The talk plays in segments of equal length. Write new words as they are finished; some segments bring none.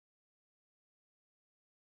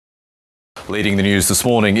Leading the news this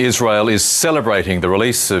morning, Israel is celebrating the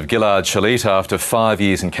release of Gilad Shalit after 5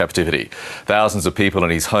 years in captivity. Thousands of people in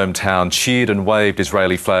his hometown cheered and waved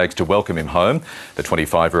Israeli flags to welcome him home. The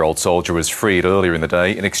 25-year-old soldier was freed earlier in the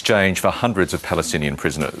day in exchange for hundreds of Palestinian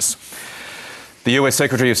prisoners. The US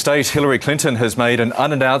Secretary of State Hillary Clinton has made an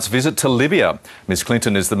unannounced visit to Libya. Ms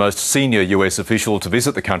Clinton is the most senior US official to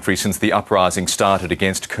visit the country since the uprising started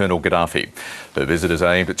against Colonel Gaddafi. Her visit is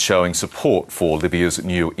aimed at showing support for Libya's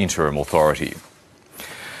new interim authority.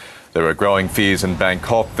 There are growing fears in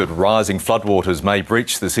Bangkok that rising floodwaters may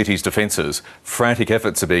breach the city's defences. Frantic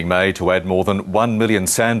efforts are being made to add more than 1 million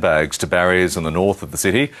sandbags to barriers in the north of the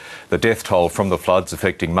city. The death toll from the floods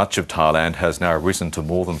affecting much of Thailand has now risen to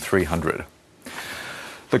more than 300.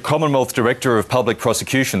 The Commonwealth Director of Public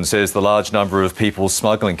Prosecution says the large number of people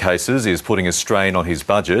smuggling cases is putting a strain on his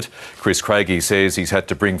budget. Chris Craigie says he's had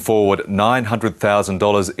to bring forward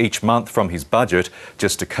 $900,000 each month from his budget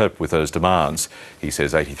just to cope with those demands. He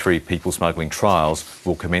says 83 people smuggling trials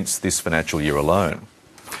will commence this financial year alone.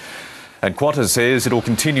 And Qantas says it will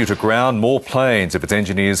continue to ground more planes if its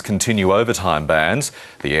engineers continue overtime bans.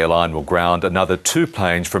 The airline will ground another 2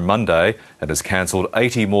 planes from Monday and has cancelled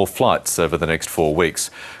 80 more flights over the next 4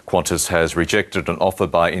 weeks. Qantas has rejected an offer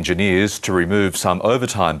by engineers to remove some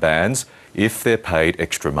overtime bans if they're paid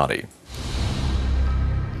extra money.